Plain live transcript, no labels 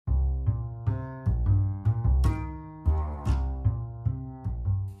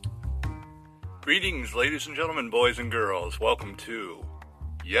Greetings, ladies and gentlemen, boys and girls. Welcome to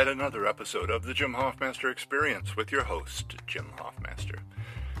yet another episode of the Jim Hoffmaster Experience with your host, Jim Hoffmaster.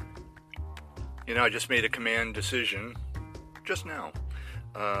 You know, I just made a command decision just now.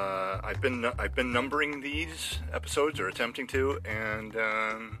 I've been numbering these episodes, or attempting to, and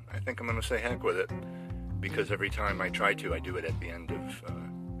I think I'm going to say heck with it, because every time I try to, I do it at the end of.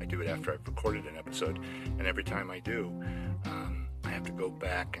 I do it after I've recorded an episode, and every time I do, I have to go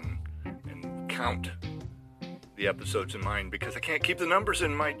back and count the episodes in mind, because I can't keep the numbers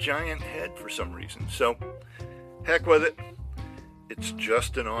in my giant head for some reason. So, heck with it. It's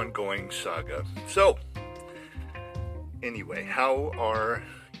just an ongoing saga. So, anyway, how are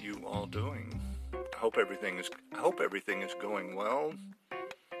you all doing? I hope everything is going well.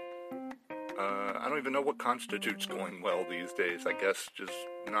 I don't even know what constitutes going well these days. I guess just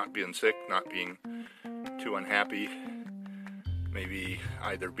not being sick, not being too unhappy. Maybe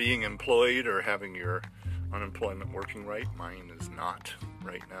either being employed or having your unemployment working right. Mine is not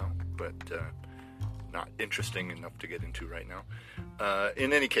right now, but not interesting enough to get into right now.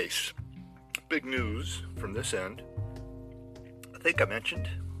 In any case, big news from this end. I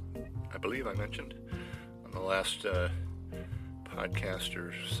believe I mentioned on the last podcast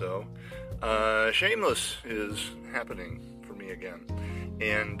or so, Shameless is happening for me again.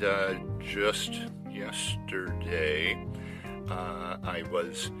 And just yesterday, I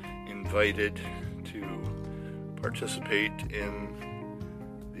was invited to participate in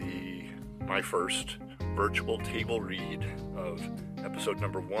my first virtual table read of episode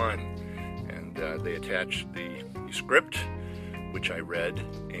number 1, and they attached the script, which I read.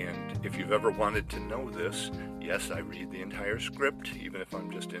 And if you've ever wanted to know this, yes, I read the entire script, even if I'm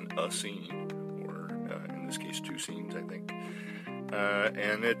just in a scene, or in this case 2 scenes, I think.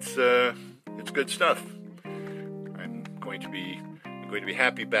 And it's good stuff. I'm going to be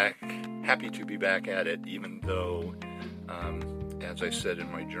happy to be back at it, even though, as I said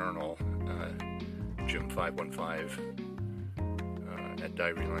in my journal, Jim 515 at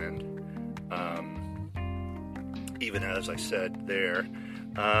Diaryland, even as I said there,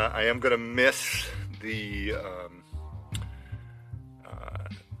 I am going to miss the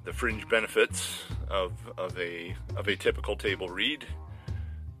fringe benefits of a typical table read,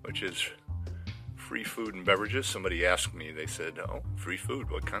 which is free food and beverages. Somebody asked me, they said, "Oh, free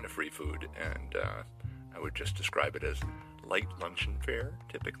food, what kind of free food?" And I would just describe it as light luncheon fare,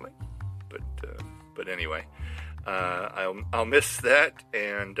 typically. But anyway, I'll miss that,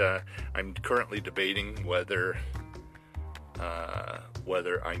 and I'm currently debating whether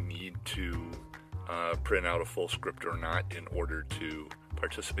I need to print out a full script or not in order to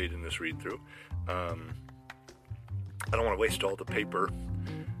participate in this read-through. I don't want to waste all the paper,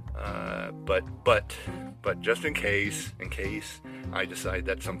 but just in case I decide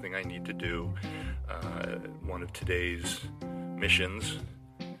that's something I need to do, one of today's missions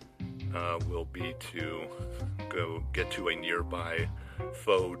will be to go get to a nearby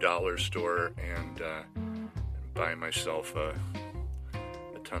faux dollar store and buy myself a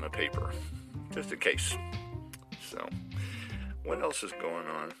ton of paper, just in case. So, what else is going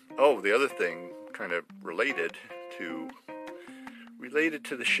on? Oh, the other thing, kind of related to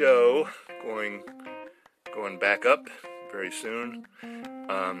the show, going back up very soon.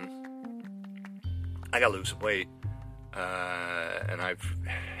 I gotta lose some weight, and I've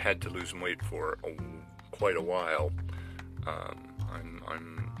had to lose some weight for quite a while. I'm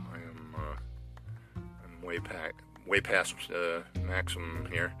way past maximum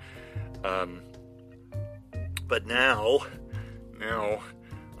here. But now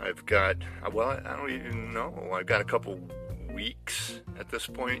I've got, well, I don't even know. I've got a couple weeks at this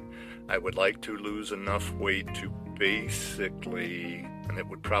point. I would like to lose enough weight to basically, and it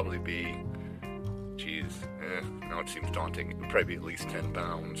would probably be, now it seems daunting. It would probably be at least 10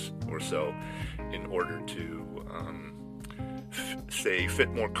 pounds or so in order to,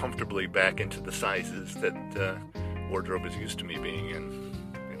 fit more comfortably back into the sizes that wardrobe is used to me being in,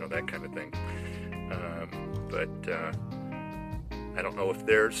 that kind of thing. But I don't know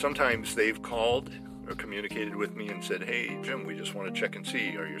if sometimes they've called or communicated with me and said, "Hey, Jim, we just want to check and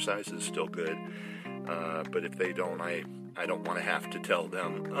see, are your sizes still good?" But if they don't, I don't want to have to tell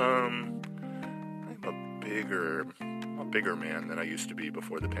them, I'm a bigger man than I used to be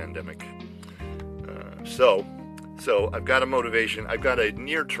before the pandemic. So I've got a motivation. I've got a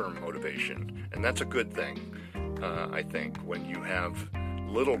near-term motivation, and that's a good thing, I think, when you have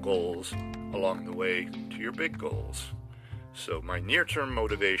little goals along the way to your big goals. So my near-term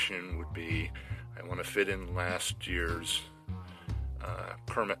motivation would be, I want to fit in last year's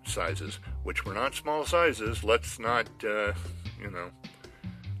permit sizes, which were not small sizes. Let's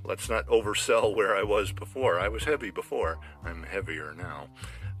let's not oversell where I was before. I was heavy before. I'm heavier now.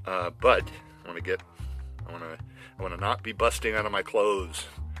 But I want to not be busting out of my clothes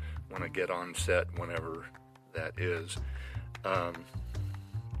when I get on set, whenever that is. But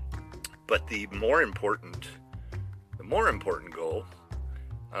the more important goal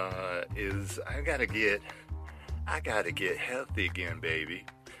is I gotta get healthy again, baby.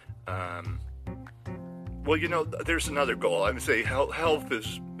 Well, there's another goal. I would say health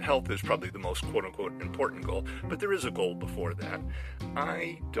is probably the most quote-unquote important goal, but there is a goal before that.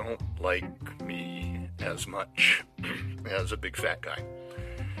 I don't like me as much as a big fat guy.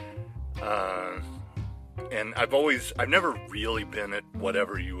 And I've never really been at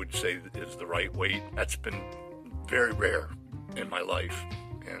whatever you would say is the right weight. That's been very rare in my life.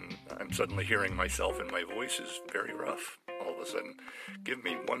 And I'm suddenly hearing myself, and my voice is very rough all of a sudden. Give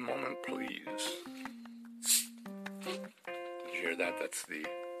me one moment, please. Did you hear that? That's the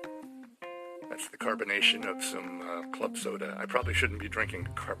carbonation of some club soda. I probably shouldn't be drinking a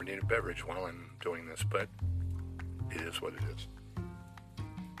carbonated beverage while I'm doing this, but it is what it is.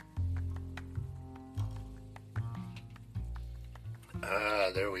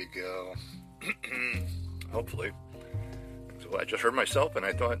 There we go. Hopefully. So I just heard myself, and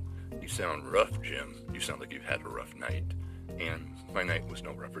I thought, you sound rough, Jim. You sound like you've had a rough night. And my night was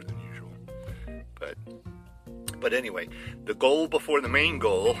no rougher than usual. But anyway, the goal before the main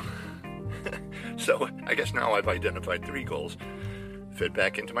goal. So I guess now I've identified 3 goals. Fit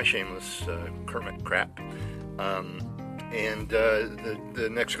back into my shameless Kermit crap. And the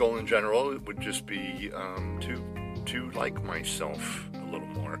next goal in general would just be to like myself a little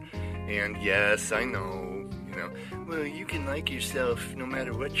more. And yes, I know, well, you can like yourself no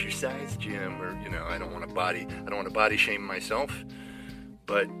matter what your size, Jim, or, I don't want to body shame myself,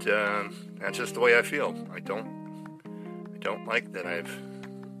 but that's just the way I feel. I don't like that I've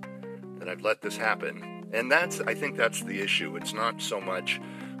let this happen. And I think that's the issue. It's not so much,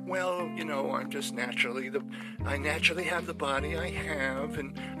 well, I'm just I naturally have the body I have,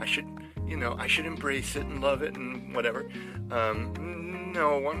 and I should embrace it and love it and whatever.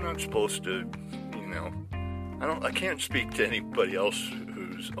 No, I'm not supposed to, I can't speak to anybody else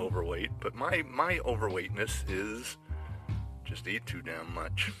who's overweight, but my overweightness is just eat too damn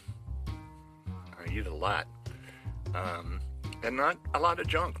much. I eat a lot. And not a lot of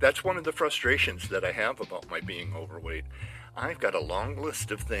junk. That's one of the frustrations that I have about my being overweight. I've got a long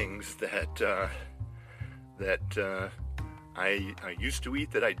list of things that I used to eat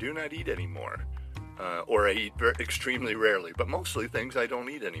that I do not eat anymore, or I eat extremely rarely. But mostly things I don't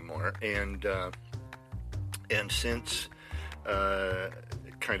eat anymore. And since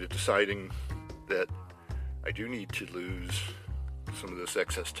kind of deciding that I do need to lose some of this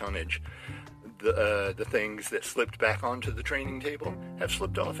excess tonnage, the things that slipped back onto the training table have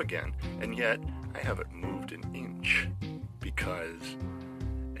slipped off again, and yet I haven't moved an inch because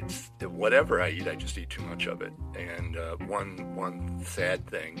it's whatever I eat, I just eat too much of it. And one sad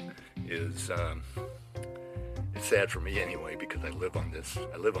thing is, it's sad for me anyway because I live on these.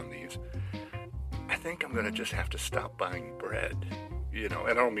 I think I'm gonna just have to stop buying bread, and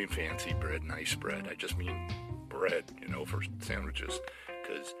I don't mean fancy bread, nice bread. I just mean bread, for sandwiches,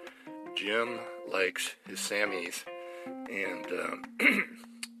 because Jim likes his Sammies and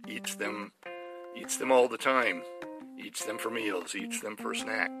eats them all the time. Eats them for meals, eats them for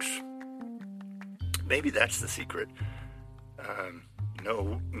snacks. Maybe that's the secret.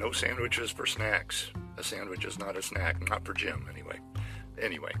 No sandwiches for snacks. A sandwich is not a snack, not for Jim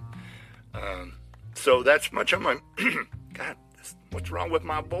anyway. So that's much on my God, what's wrong with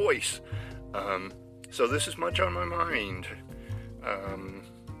my voice? So this is much on my mind.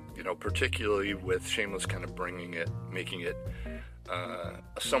 Particularly with Shameless kind of making it a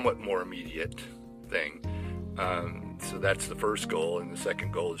somewhat more immediate thing. So that's the first goal, and the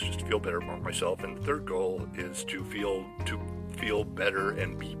second goal is just to feel better about myself, and the third goal is to feel better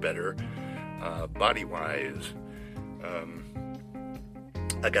and be better body-wise.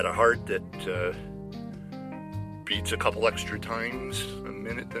 I got a heart that beats a couple extra times a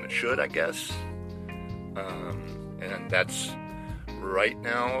minute than it should, I guess, and that's right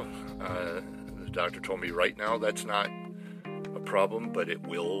now. The doctor told me right now that's not a problem, but it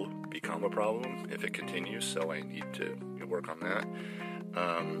will become a problem if it continues, so I need to work on that.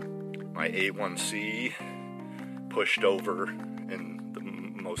 My A1C pushed over, in the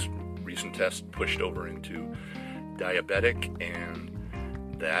most recent test, pushed over into diabetic, and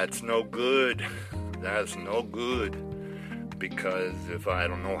that's no good. That's no good, because if I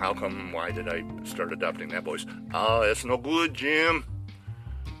don't know why did I start adopting that voice? It's no good, Jim.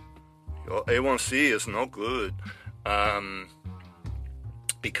 Your A1C is no good.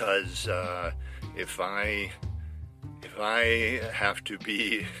 because if I have to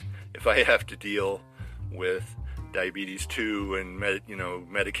deal with diabetes 2 and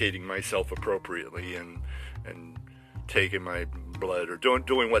medicating myself appropriately and taking my blood or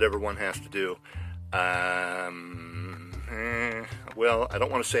doing whatever one has to do, well, I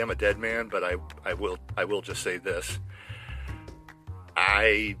don't want to say I'm a dead man, but I will just say this: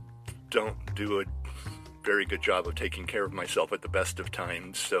 I don't do a very good job of taking care of myself at the best of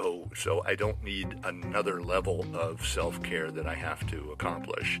times, so I don't need another level of self-care that I have to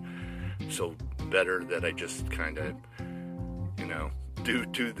accomplish. So better that I just kind of, do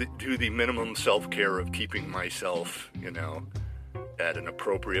the minimum self-care of keeping myself, at an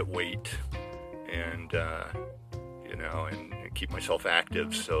appropriate weight, and and keep myself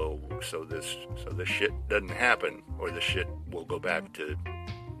active, so this shit doesn't happen, or the shit will go back to,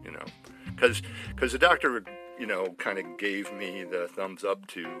 because the doctor, kind of gave me the thumbs up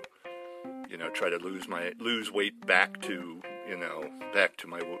to, try to lose weight back to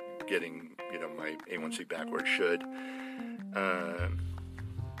my getting, my A1C back where it should.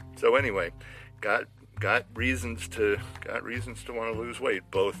 So anyway, got reasons to want to lose weight,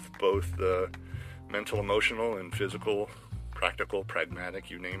 both mental, emotional, and physical, practical, pragmatic,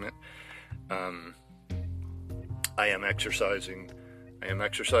 you name it. I am exercising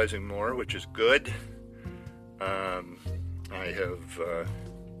more, which is good. I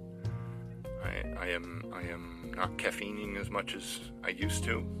am not caffeining as much as I used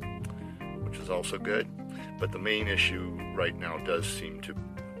to, which is also good. But the main issue right now does seem to be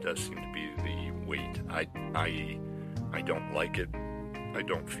the weight. I don't like it. I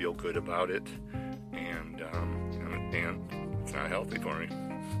don't feel good about it, and it's not healthy for me.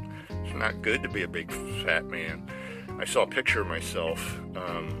 It's not good to be a big fat man. I saw a picture of myself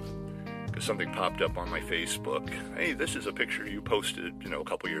because something popped up on my Facebook. Hey, this is a picture you posted, a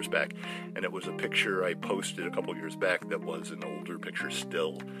couple years back. And it was a picture I posted a couple years back that was an older picture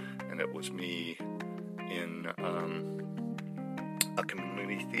still. And it was me in a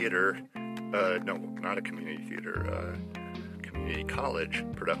community theater. No, not a community theater. Community college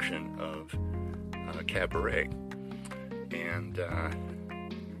production of Cabaret. And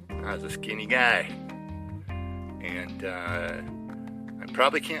I was a skinny guy. And I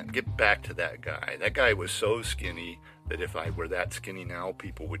probably can't get back to that guy. That guy was so skinny that if I were that skinny now,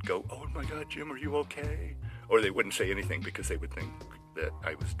 people would go, "Oh my God, Jim, are you okay?" Or they wouldn't say anything because they would think that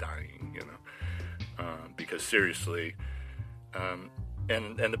I was dying, because seriously, and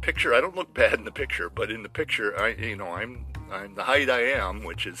the picture, I don't look bad in the picture, but in the picture, I'm the height I am,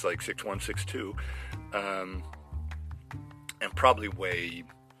 which is like 6'1", 6'2", and probably weigh,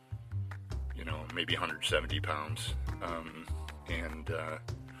 maybe 170 pounds. And I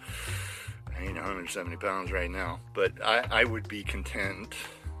ain't 170 pounds right now, but I would be content.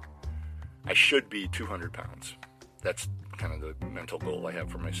 I should be 200 pounds. That's kind of the mental goal I have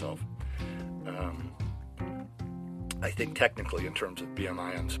for myself. I think technically in terms of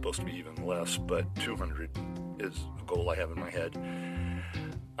BMI, I'm supposed to be even less, but 200 is a goal I have in my head.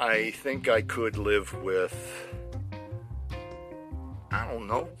 I think I could live with, I don't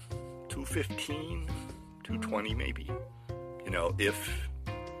know, 215, 220 maybe. If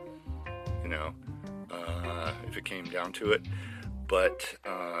it came down to it, but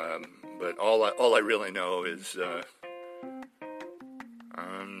all I really know is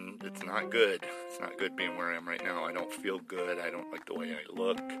it's not good. It's not good being where I am right now. I don't feel good. I don't like the way I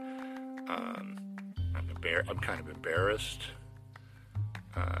look. I'm kind of embarrassed.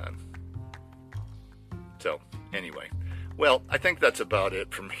 So anyway, well, I think that's about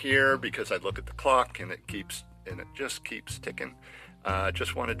it from here, because I look at the clock and it just keeps ticking.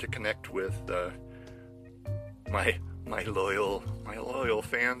 Just wanted to connect with my loyal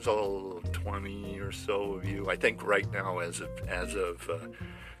fans, all 20 or so of you. I think right now, as of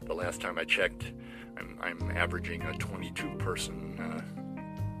the last time I checked, I'm averaging a 22-person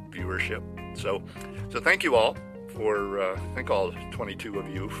viewership. So thank you all for thank all 22 of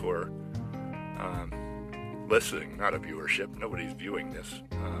you for listening. Not a viewership. Nobody's viewing this.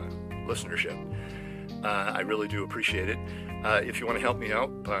 Listenership. I really do appreciate it. If you want to help me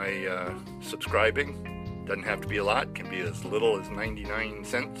out by subscribing, doesn't have to be a lot. It can be as little as 99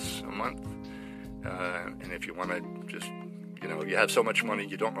 cents a month. And if you want to just, you have so much money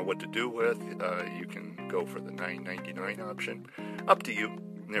you don't know what to do with, you can go for the $9.99 option. Up to you.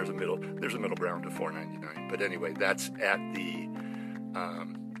 There's a middle ground to $4.99. But anyway, that's at the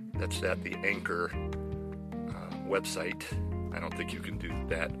Anchor website. I don't think you can do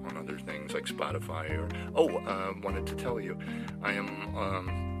that on other things like Spotify or... wanted to tell you, I am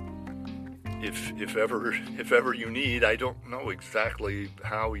if ever you need, I don't know exactly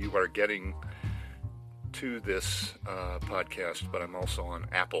how you are getting to this podcast, but I'm also on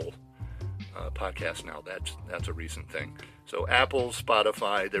Apple Podcast now. That's a recent thing. So Apple,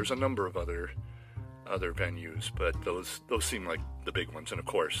 Spotify, there's a number of other venues, but those seem like the big ones. And of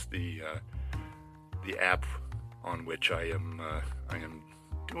course, the app on which I am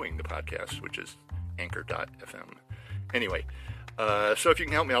doing the podcast, which is Anchor.fm. Anyway, so if you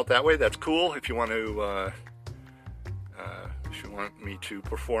can help me out that way, that's cool. If you want to, if you want me to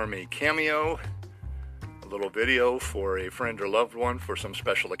perform a cameo, a little video for a friend or loved one for some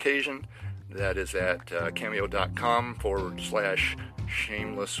special occasion, that is at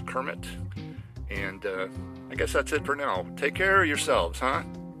cameo.com/shamelesskermit. And I guess that's it for now. Take care of yourselves, huh?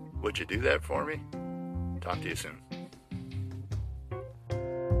 Would you do that for me? Talk to you soon.